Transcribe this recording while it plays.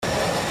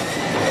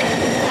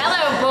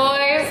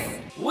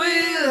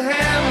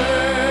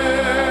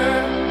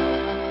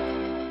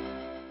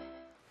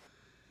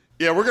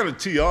Yeah, we're going to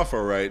tee off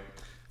all right.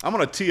 I'm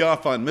going to tee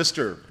off on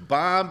Mr.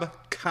 Bob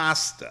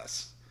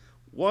Costas.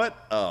 What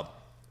a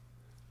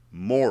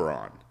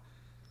moron.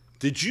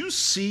 Did you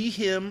see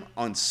him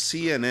on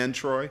CNN,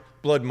 Troy?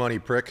 Blood money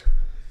prick.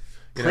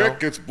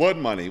 Prick, it's blood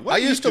money. What I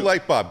do you used to do?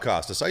 like Bob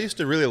Costas. I used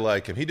to really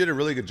like him. He did a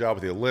really good job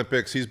with the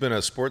Olympics. He's been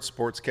a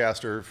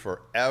sportscaster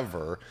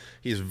forever.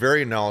 He's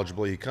very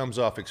knowledgeable. He comes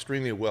off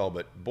extremely well,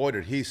 but boy,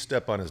 did he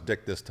step on his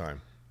dick this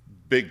time.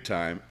 Big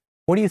time.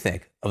 What do you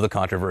think of the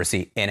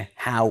controversy and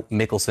how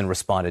Mickelson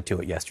responded to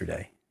it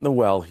yesterday?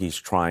 Well, he's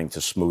trying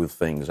to smooth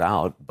things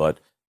out, but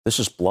this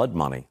is blood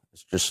money.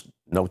 It's just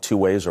no two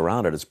ways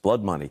around it. It's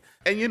blood money.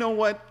 And you know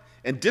what?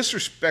 And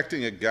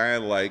disrespecting a guy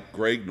like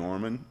Greg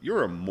Norman,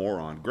 you're a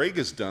moron. Greg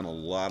has done a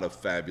lot of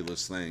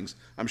fabulous things.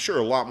 I'm sure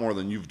a lot more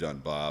than you've done,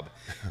 Bob.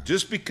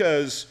 Just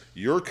because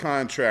your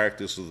contract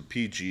is with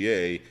the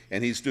PGA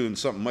and he's doing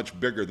something much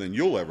bigger than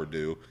you'll ever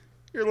do,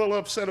 you're a little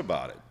upset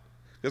about it.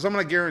 Because I'm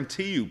going to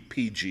guarantee you,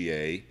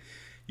 PGA,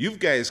 you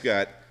guys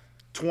got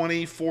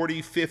 20,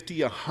 40,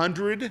 50,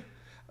 100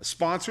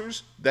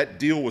 sponsors that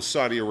deal with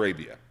Saudi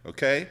Arabia,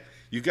 okay?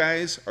 You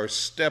guys are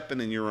stepping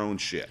in your own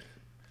shit.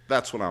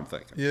 That's what I'm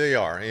thinking. Yeah, they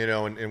are,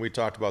 and we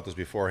talked about this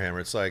before, Hammer.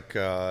 It's like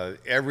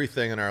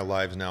everything in our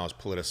lives now is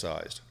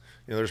politicized.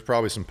 There's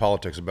probably some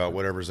politics about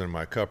whatever's in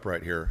my cup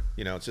right here.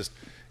 It's just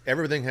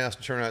everything has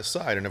to turn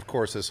outside. And, of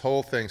course, this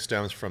whole thing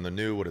stems from the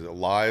new,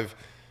 live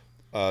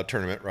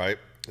tournament, right?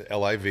 The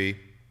LIV,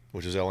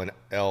 which is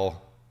L-I-V,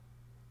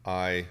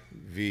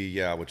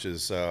 yeah, which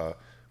is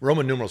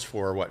Roman numerals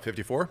for,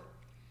 54?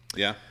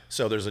 Yeah.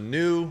 So there's a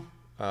new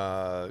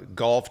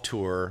golf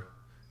tour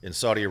in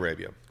Saudi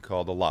Arabia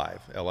called the Live,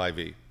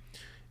 L-I-V.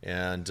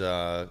 And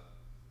I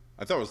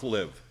thought it was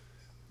Live.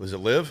 Was it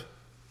Live?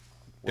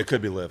 It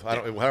could be Live.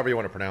 However you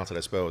want to pronounce it, I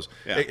suppose.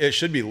 Yeah. It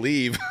should be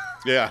Leave.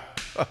 Yeah,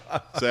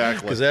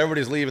 exactly. Because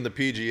everybody's leaving the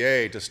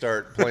PGA to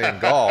start playing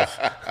golf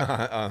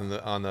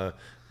on the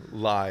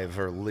Live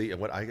or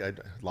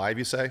Live,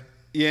 you say?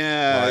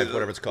 Yeah, Live,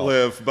 whatever it's called.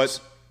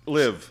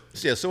 Live.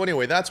 Yeah, so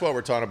anyway, that's what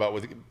we're talking about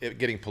with it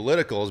getting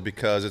political, is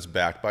because it's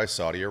backed by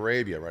Saudi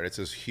Arabia, right? It's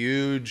this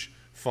huge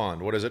fund.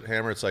 What is it,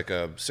 Hammer? It's like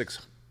a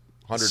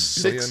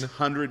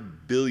 $600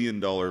 billion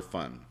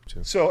fund.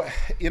 So,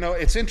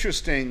 it's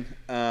interesting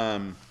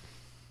that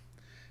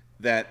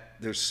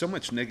there's so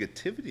much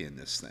negativity in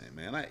this thing,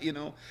 man.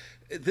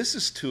 This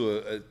is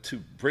to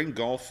bring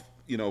golf,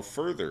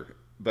 further.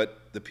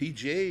 But the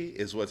PGA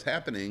is what's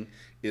happening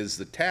is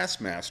the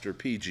taskmaster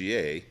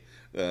PGA,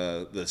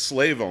 the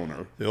slave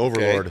owner. The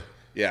overlord. Okay?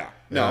 Yeah.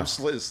 No, I'm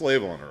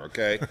slave owner,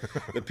 okay?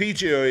 The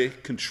PGA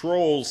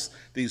controls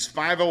these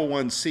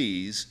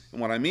 501Cs, and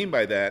what I mean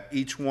by that,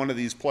 each one of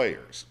these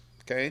players,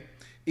 okay?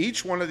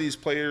 Each one of these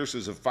players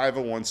is a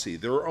 501C.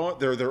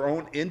 They're their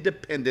own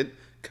independent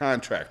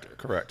contractor.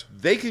 Correct.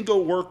 They can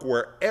go work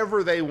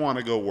wherever they want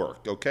to go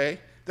work, okay?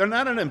 They're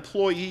not an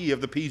employee of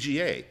the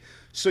PGA.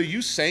 So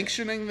you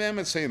sanctioning them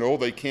and saying, oh,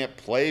 they can't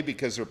play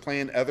because they're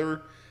playing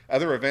other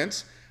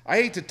events? I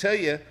hate to tell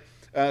you,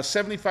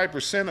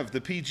 75% of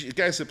the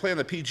guys that play on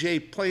the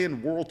PGA play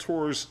in world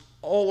tours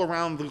all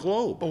around the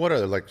globe. But what are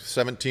there, like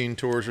 17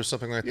 tours or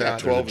something like that?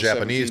 12 There's a to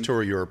Japanese 17.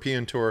 tour,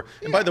 European tour.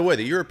 And by the way,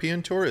 the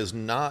European tour is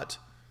not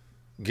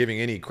giving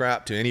any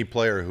crap to any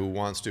player who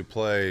wants to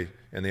play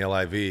in the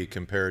LIV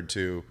compared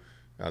to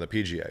the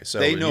PGA. So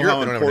they in know Europe, how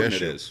they don't have an important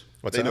it issue. is.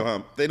 What's they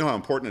that? know how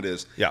important it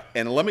is. Yeah.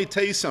 And let me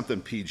tell you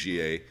something,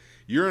 PGA.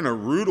 You're in a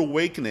rude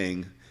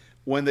awakening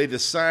when they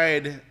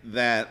decide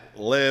that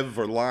Live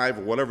or Live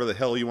or whatever the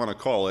hell you want to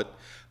call it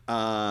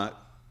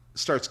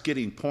starts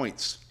getting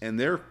points, and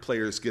their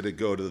players get to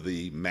go to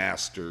the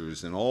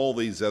Masters and all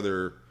these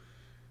other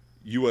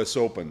U.S.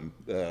 Open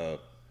Yeah.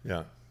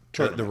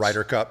 tournaments. The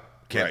Ryder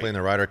Cup. Can't Right. play in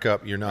the Ryder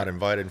Cup. You're not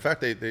invited. In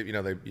fact,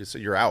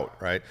 you're out,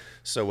 right?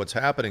 So what's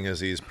happening is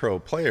these pro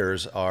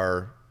players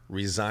are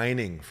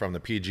resigning from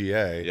the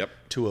PGA Yep.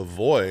 to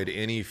avoid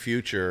any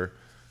future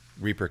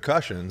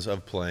repercussions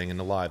of playing in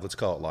the Live. Let's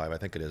call it Live. I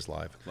think it is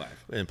Live.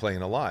 And playing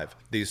in the Live.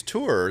 These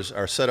tours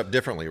are set up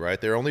differently, right?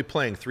 They're only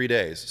playing 3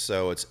 days.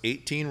 So it's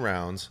 18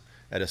 rounds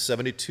at a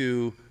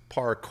 72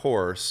 par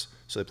course.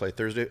 So they play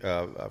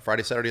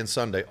Friday, Saturday, and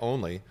Sunday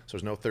only. So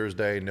there's no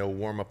Thursday, no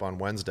warm-up on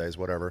Wednesdays,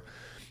 whatever.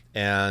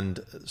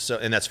 And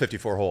that's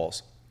 54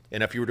 holes.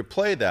 And if you were to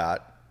play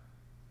that,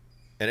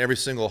 and every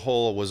single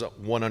hole was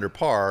 1 under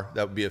par,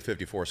 that would be a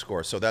 54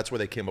 score. So that's where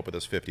they came up with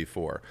this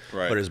 54.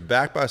 Right. But it's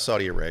backed by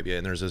Saudi Arabia,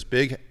 and there's this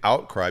big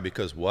outcry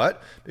because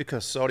what?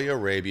 Because Saudi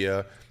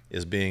Arabia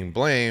is being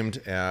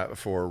blamed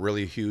for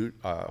really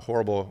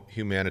horrible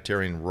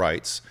humanitarian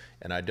rights,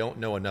 and I don't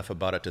know enough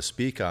about it to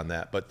speak on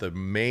that. But the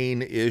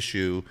main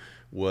issue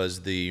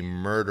was the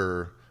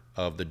murder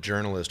of the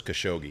journalist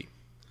Khashoggi.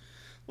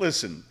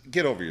 Listen,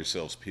 get over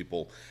yourselves,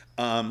 people.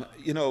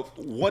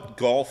 What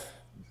golf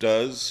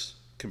does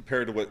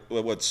compared to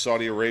what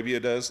Saudi Arabia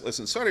does.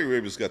 Listen, Saudi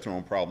Arabia's got their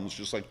own problems,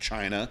 just like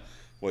China,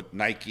 what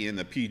Nike and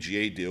the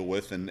PGA deal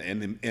with, and the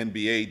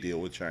NBA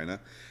deal with China.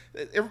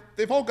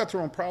 They've all got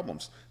their own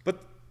problems.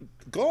 But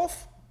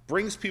golf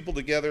brings people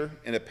together,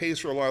 and it pays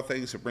for a lot of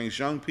things. It brings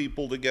young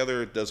people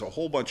together. It does a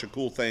whole bunch of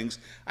cool things.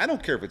 I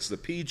don't care if it's the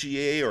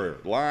PGA or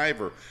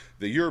Live or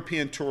the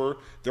European Tour.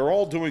 They're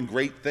all doing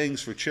great things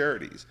for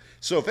charities.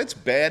 So if it's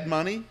bad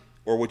money,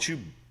 or what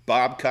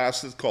Bob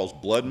Costas calls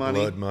blood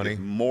money, you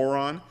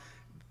moron,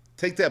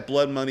 take that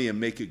blood money and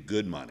make it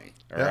good money,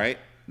 all right?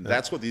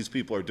 That's what these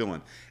people are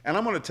doing. And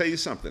I'm going to tell you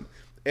something.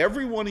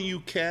 Every one of you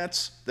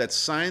cats that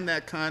signed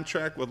that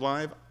contract with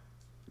Live,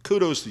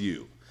 kudos to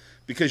you.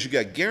 Because you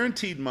got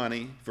guaranteed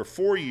money for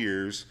 4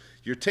 years,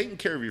 you're taking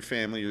care of your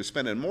family, you're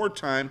spending more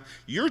time,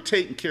 you're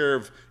taking care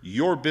of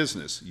your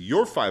business,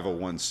 your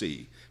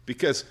 501c,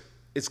 because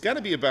it's got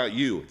to be about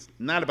you. It's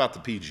not about the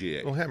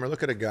PGA. Well, Hammer,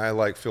 look at a guy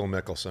like Phil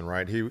Mickelson,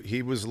 right?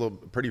 He was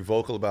pretty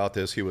vocal about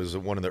this. He was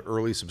one of the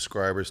early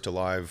subscribers to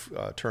Live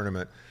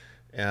Tournament,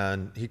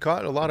 and he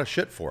caught a lot of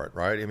shit for it,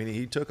 right? I mean,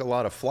 he took a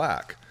lot of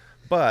flack,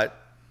 but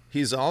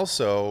he's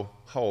also,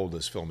 how old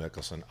is Phil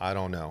Mickelson? I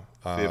don't know.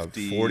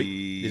 50.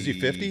 40? Is he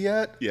 50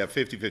 yet? Yeah,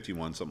 50,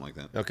 51, something like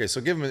that. Okay,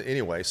 so give him,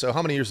 anyway. So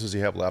how many years does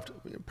he have left?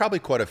 Probably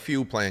quite a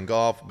few playing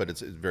golf, but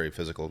it's a very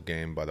physical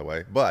game, by the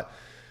way. But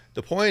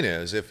the point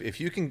is,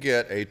 if you can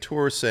get a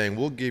tour saying,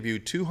 we'll give you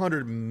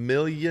 $200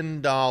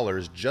 million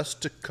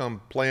just to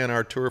come play on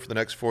our tour for the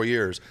next 4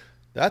 years,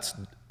 that's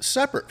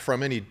separate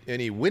from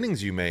any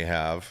winnings you may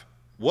have.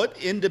 What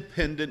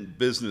independent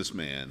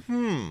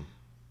businessman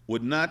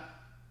would not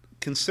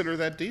consider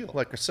that deal?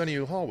 Like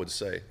Arsenio Hall would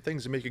say,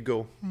 things that make you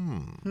go,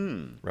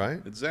 right?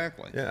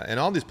 Exactly. Yeah, and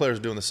all these players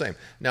are doing the same.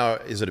 Now,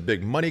 is it a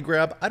big money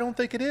grab? I don't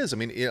think it is. I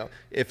mean,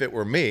 if it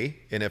were me,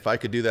 and if I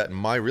could do that in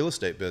my real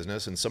estate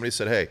business, and somebody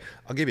said, hey,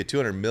 I'll give you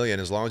 $200 million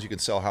as long as you can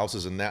sell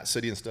houses in that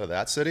city instead of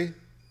that city,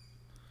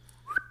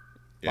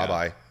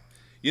 bye-bye.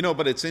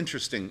 But it's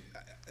interesting.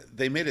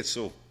 They made it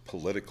so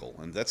political,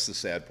 and that's the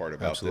sad part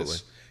about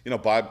this.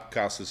 Bob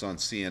Costas on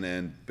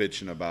CNN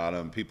bitching about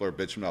him. People are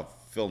bitching about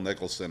Phil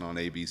Mickelson on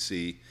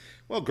ABC.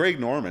 Well, Greg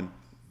Norman,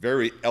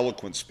 very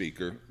eloquent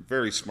speaker,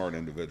 very smart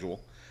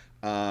individual,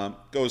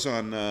 goes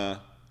on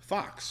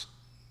Fox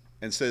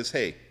and says,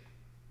 hey,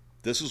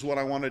 this is what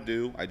I want to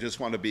do. I just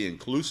want to be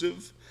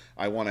inclusive.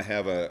 I want to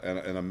have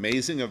an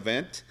amazing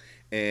event,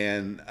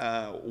 and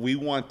we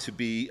want to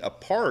be a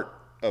part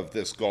of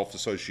this golf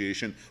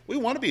association. We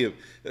want to be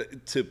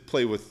to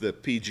play with the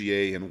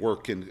PGA and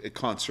work in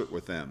concert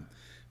with them.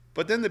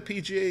 But then the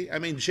PGA, I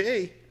mean,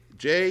 Jay,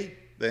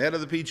 the head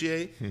of the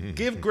PGA,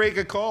 give Greg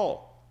a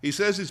call. He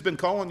says he's been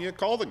calling you.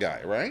 Call the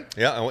guy, right?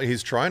 Yeah,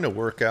 he's trying to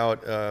work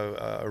out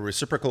a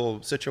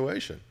reciprocal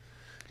situation.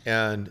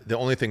 And the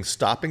only thing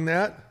stopping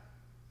that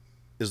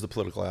is the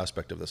political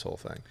aspect of this whole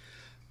thing.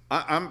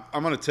 I'm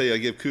going to tell you, I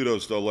give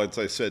kudos, though, as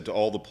I said, to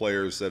all the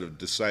players that have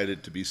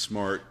decided to be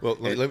smart. Well,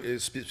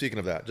 speaking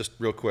of that, just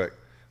real quick,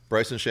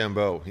 Bryson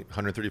DeChambeau,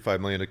 $135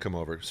 million to come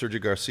over.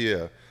 Sergio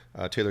Garcia,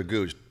 Taylor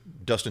Gooch,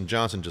 Dustin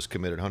Johnson just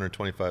committed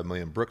 $125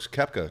 million. Brooks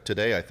Koepka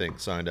today, I think,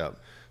 signed up.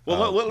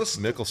 Well, let's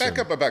Mickelson. back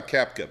up about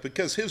Koepka,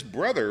 because his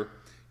brother,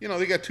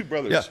 they got two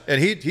brothers. Yeah,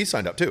 and he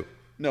signed up too.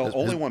 No,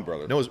 only one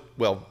brother.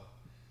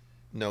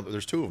 No,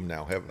 there's two of them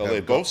now.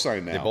 They both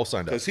signed now. They both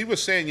signed up. Because he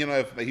was saying,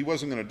 if he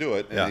wasn't going to do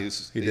it, and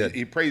he did.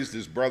 He praised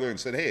his brother and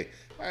said, hey,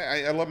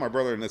 I love my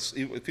brother, and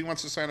if he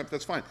wants to sign up,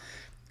 that's fine.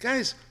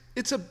 Guys,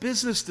 it's a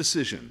business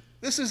decision.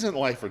 This isn't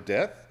life or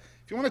death.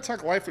 If you want to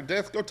talk life or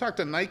death, go talk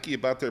to Nike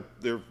about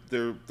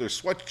their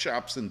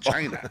sweatshops in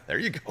China. There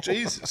you go.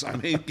 Jesus, I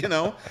mean,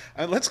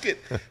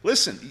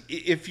 listen,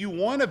 if you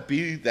want to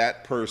be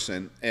that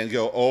person and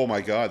go, oh my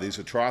God, these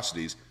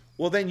atrocities,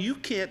 well, then you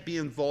can't be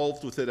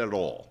involved with it at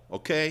all,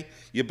 okay?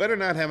 You better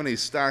not have any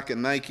stock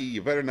in Nike.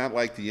 You better not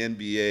like the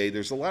NBA.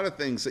 There's a lot of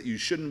things that you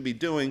shouldn't be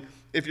doing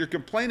if you're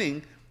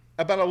complaining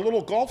about a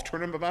little golf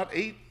tournament about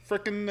 8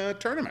 frickin'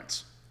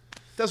 tournaments.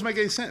 Doesn't make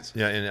any sense.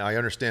 Yeah, and I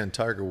understand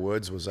Tiger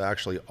Woods was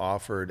actually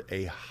offered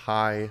a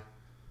high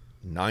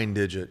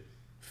 9-digit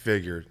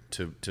figure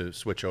to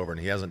switch over,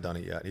 and he hasn't done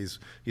it yet. He's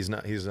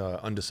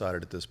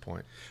undecided at this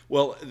point.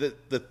 Well,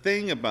 the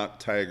thing about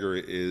Tiger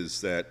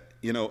is that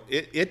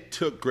it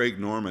took Greg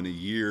Norman a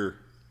year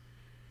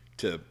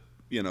to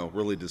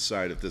really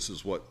decide if this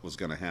is what was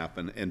going to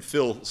happen, and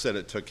Phil said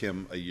it took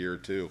him a year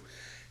too,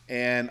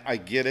 and I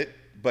get it.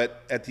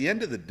 But at the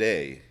end of the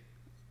day,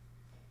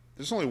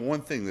 there's only one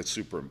thing that's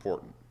super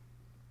important.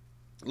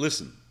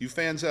 Listen, you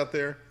fans out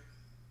there,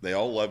 they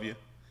all love you,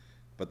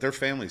 but their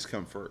families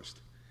come first.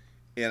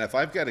 And if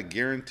I've got a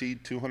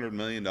guaranteed $200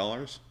 million,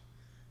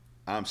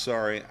 I'm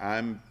sorry,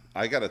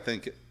 I got to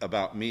think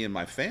about me and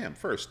my fam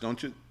first.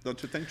 Don't you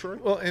think, Troy?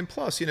 Well, and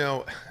plus, and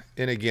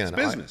again, it's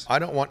business. I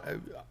don't want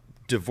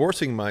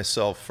divorcing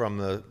myself from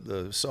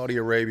the Saudi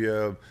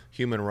Arabia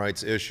human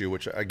rights issue,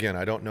 which again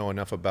I don't know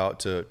enough about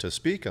to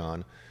speak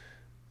on.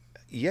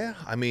 Yeah,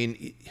 I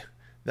mean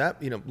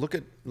that look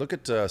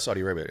at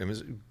Saudi Arabia. It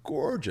was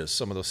gorgeous.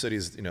 Some of those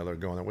cities they're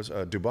going there was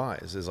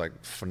Dubai is like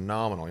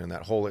phenomenal in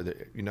that whole the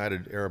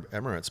United Arab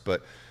Emirates.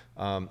 But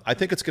I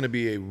think it's going to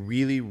be a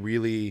really,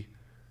 really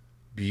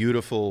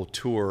beautiful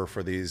tour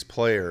for these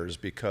players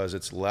because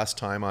it's less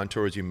time on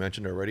tour, as you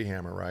mentioned already,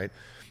 Hammer, right?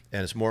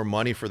 and it's more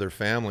money for their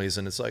families.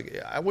 And it's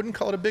like, I wouldn't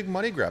call it a big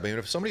money grab. I mean,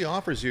 if somebody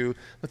offers you,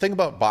 the thing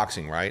about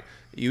boxing, right?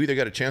 You either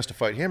got a chance to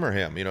fight him or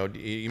him. You know,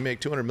 you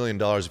make $200 million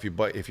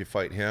if you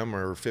fight him,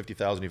 or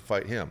 $50,000 if you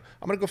fight him.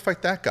 I'm going to go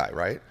fight that guy,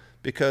 right?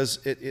 Because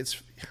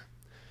it's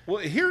well,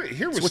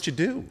 here was what you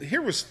do.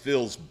 Here was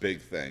Phil's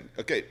big thing.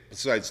 Okay,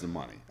 besides the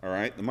money, all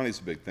right, the money's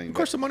a big thing. Of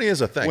course, the money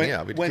is a thing.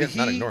 Not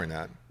ignoring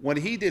that. When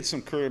he did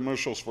some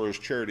commercials for his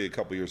charity a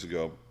couple years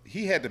ago,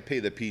 he had to pay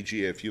the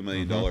PGA a few $1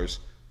 million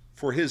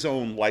for his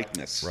own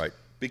likeness, right?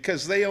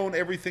 Because they own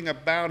everything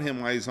about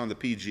him while he's on the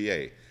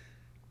PGA.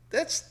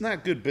 That's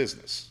not good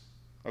business.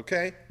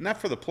 Okay,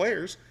 not for the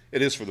players.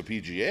 It is for the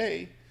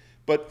PGA,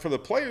 but for the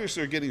players,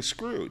 they're getting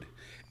screwed.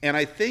 And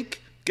I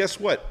think, guess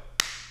what?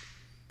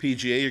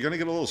 PGA, you're going to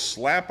get a little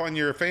slap on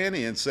your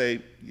fanny and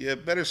say, you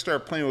better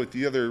start playing with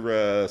the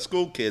other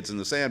school kids in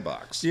the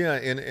sandbox. Yeah,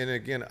 and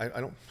again,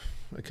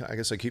 I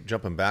guess I keep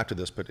jumping back to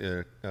this, but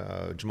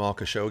Jamal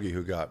Khashoggi,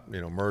 who got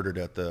murdered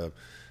at the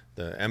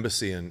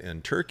embassy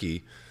in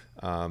Turkey,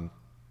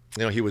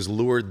 he was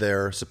lured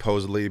there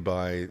supposedly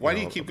by. Why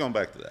do you keep going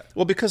back to that?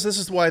 Well, because this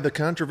is why the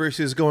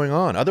controversy is going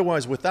on.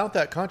 Otherwise, without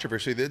that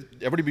controversy,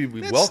 everybody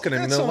would be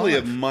welcoming That's their only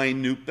life. a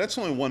minute. That's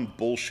only one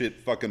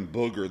bullshit fucking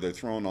booger they're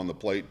throwing on the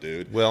plate,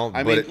 dude. Well,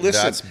 I mean, listen.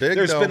 that's big,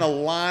 there's though. been a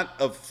lot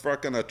of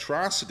fucking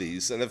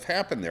atrocities that have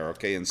happened there.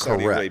 Okay, in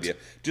Saudi Arabia,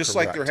 just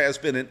like there has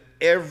been in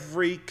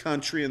every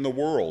country in the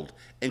world,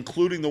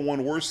 including the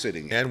one we're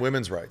sitting in. And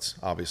women's rights,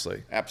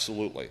 obviously.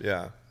 Absolutely.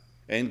 Yeah.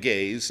 And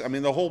gays. I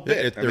mean, the whole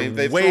bit. They're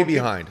they've way thrown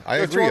behind.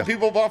 They're throwing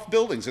people off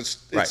buildings.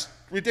 It's Right.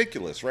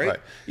 ridiculous, right? Right.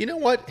 You know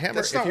what, Hammer?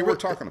 That's not what we're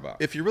talking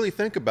about. If you really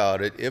think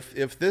about it,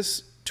 if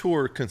this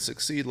tour can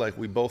succeed like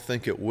we both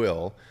think it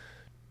will,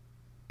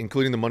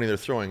 including the money they're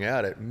throwing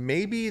at it,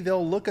 maybe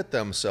they'll look at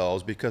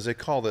themselves, because they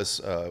call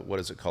this, what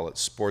does it call it?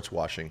 Sports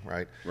washing,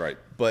 right? Right.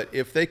 But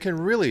if they can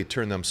really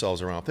turn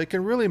themselves around, if they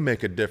can really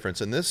make a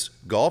difference, and this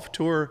golf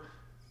tour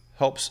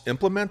helps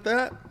implement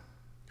that,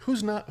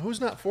 who's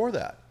not for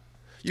that?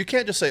 You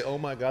can't just say, "Oh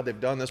my God, they've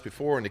done this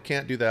before, and they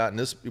can't do that," and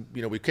this,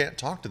 we can't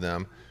talk to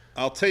them.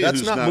 I'll tell you, that's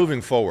who's not moving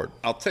forward.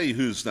 I'll tell you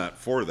who's not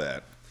for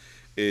that.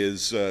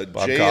 Is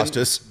Bob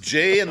Costas.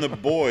 Jay and the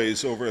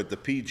boys over at the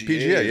PGA.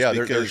 PGA, yeah,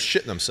 they're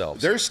shitting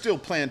themselves. They're still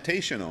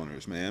plantation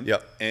owners, man.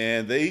 Yep.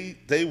 And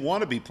they want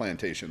to be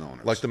plantation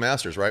owners. Like the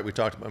Masters, right? We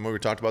talked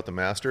about the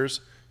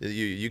Masters.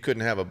 You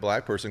couldn't have a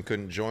black person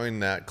couldn't join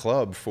that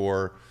club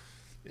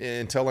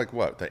until like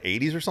what, the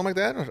 80s or something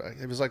like that?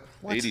 It was like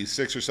what?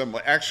 86 or something.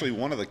 Actually,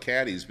 one of the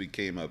caddies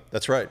became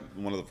That's right.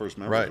 one of the first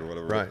members or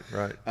whatever.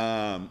 Right.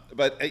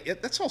 But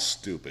that's all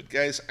stupid,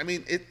 guys. I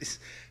mean,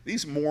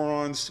 these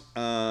morons.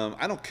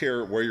 I don't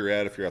care where you're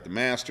at, if you're at the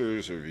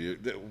Masters or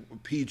the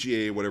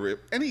PGA, whatever.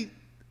 Any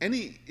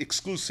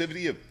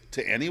exclusivity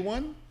to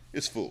anyone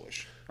is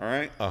foolish. All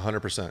right.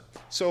 100%.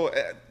 So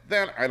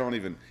that I don't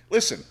even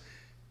listen.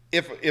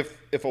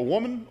 If a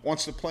woman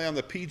wants to play on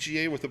the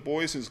PGA with the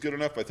boys and is good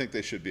enough, I think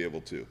they should be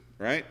able to,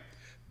 right?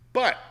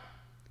 But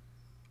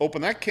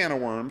open that can of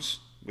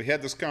worms. We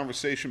had this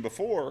conversation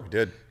before. We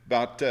did.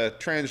 About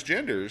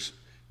transgenders,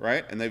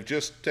 right? And they've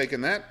just taken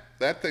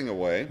that thing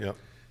away. Yep.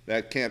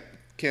 That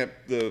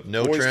the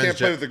No boys can't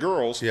play with the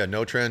girls. Yeah,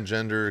 no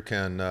transgender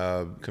can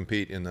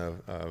compete in the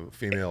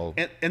female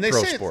and they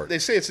pro say sport. They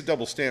say it's a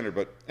double standard,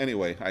 but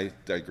anyway, I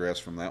digress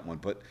from that one.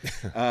 But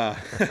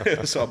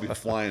so I'll be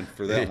flying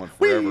for that one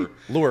forever.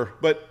 Lure.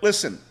 But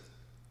listen,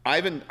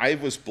 I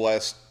was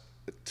blessed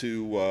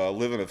to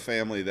live in a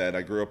family that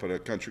I grew up at a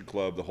country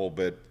club, the whole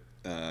bit.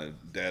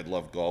 Dad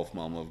loved golf,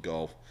 mom loved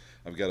golf.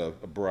 I've got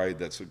a bride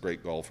that's a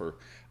great golfer,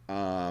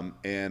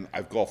 and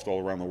I've golfed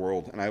all around the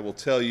world. And I will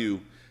tell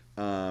you,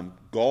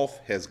 golf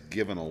has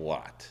given a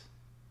lot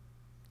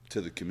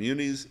to the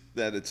communities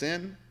that it's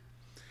in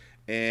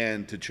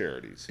and to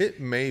charities.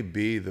 It may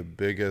be the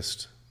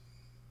biggest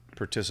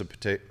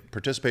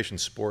participation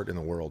sport in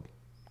the world,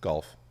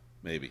 golf.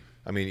 Maybe.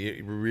 I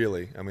mean,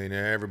 really. I mean,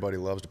 everybody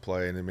loves to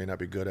play, and they may not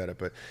be good at it,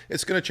 but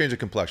it's going to change the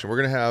complexion. We're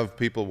going to have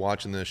people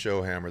watching this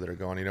show, Hammer, that are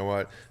going, you know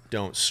what?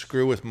 Don't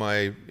screw with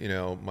my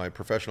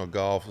professional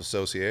golf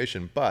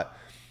association, but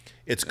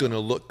it's going to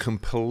look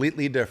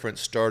completely different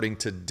starting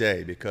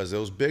today, because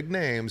those big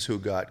names who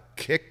got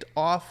kicked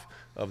off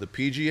of the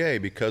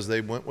PGA because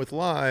they went with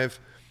live,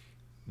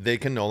 they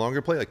can no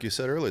longer play. Like you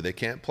said earlier, they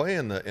can't play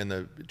in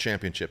the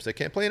championships. They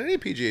can't play in any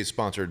PGA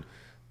sponsored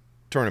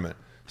tournament.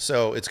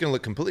 So it's going to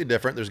look completely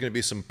different. There's going to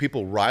be some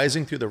people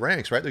rising through the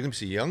ranks, right? There's going to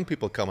be some young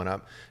people coming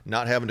up,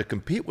 not having to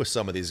compete with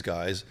some of these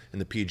guys in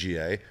the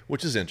PGA,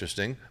 which is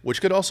interesting,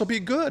 which could also be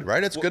good,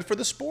 right? It's good for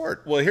the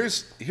sport. Well,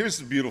 here's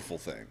the beautiful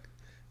thing.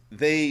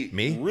 They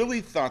Me?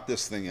 really thought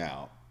this thing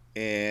out,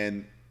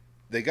 and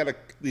they got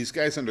these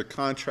guys under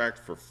contract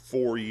for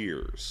 4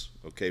 years,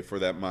 okay, for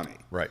that money.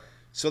 Right.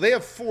 So they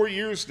have 4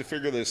 years to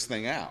figure this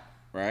thing out,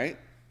 right?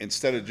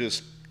 Instead of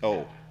just,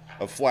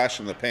 a flash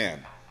in the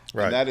pan.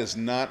 Right. And that is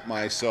not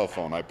my cell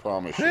phone, I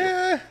promise you.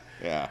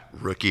 Yeah.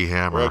 Rookie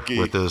Hammer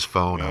with his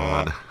phone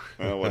on.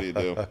 Well, what do you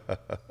do?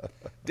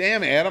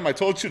 Damn, Adam, I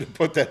told you to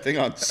put that thing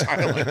on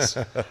silence.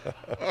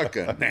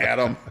 Fucking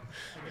Adam.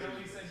 I can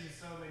only send you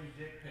so many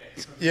dick pics.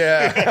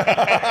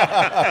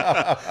 Yeah.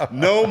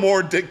 No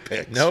more dick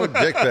pics. No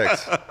dick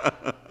pics.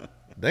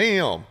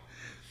 Damn.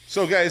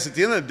 So, guys, at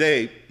the end of the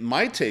day,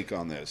 my take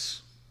on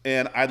this,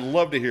 and I'd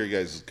love to hear you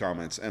guys'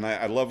 comments, and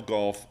I love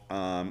golf,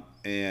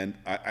 and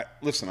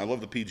listen, I love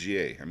the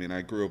PGA. I mean,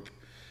 I grew up,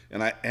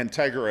 and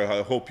Tiger,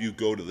 I hope you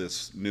go to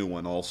this new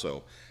one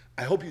also.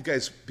 I hope you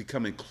guys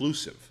become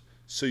inclusive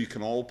so you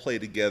can all play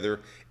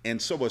together,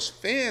 and so us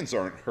fans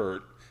aren't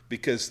hurt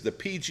because the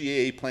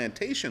PGA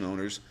plantation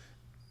owners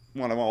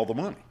want all the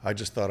money. I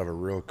just thought of a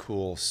real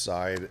cool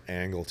side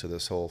angle to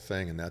this whole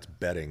thing, and that's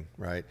betting,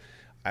 right?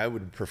 I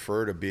would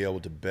prefer to be able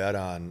to bet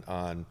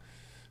on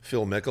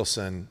Phil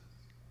Mickelson,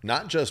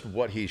 not just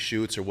what he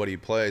shoots or what he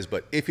plays,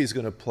 but if he's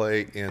going to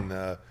play in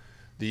the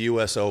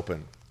U.S.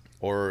 Open,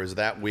 or is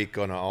that week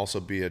going to also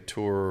be a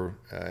tour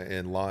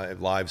in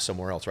live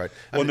somewhere else, right?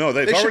 Well, no,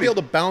 they should be able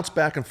to bounce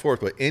back and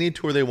forth with any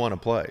tour they want to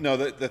play. No,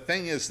 the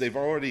thing is, they've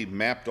already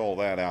mapped all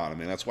that out. I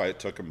mean, that's why it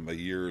took them a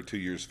year or 2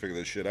 years to figure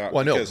this shit out.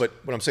 Well, no, but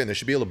what I'm saying, they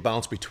should be able to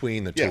bounce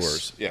between the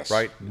tours, yes,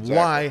 right? Exactly.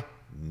 Why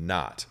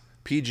not?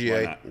 PGA,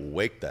 Why not?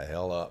 wake the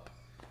hell up.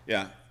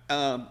 Yeah.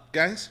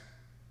 Guys,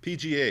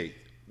 PGA,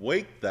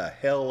 wake the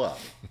hell up.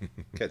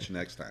 Catch you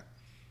next time.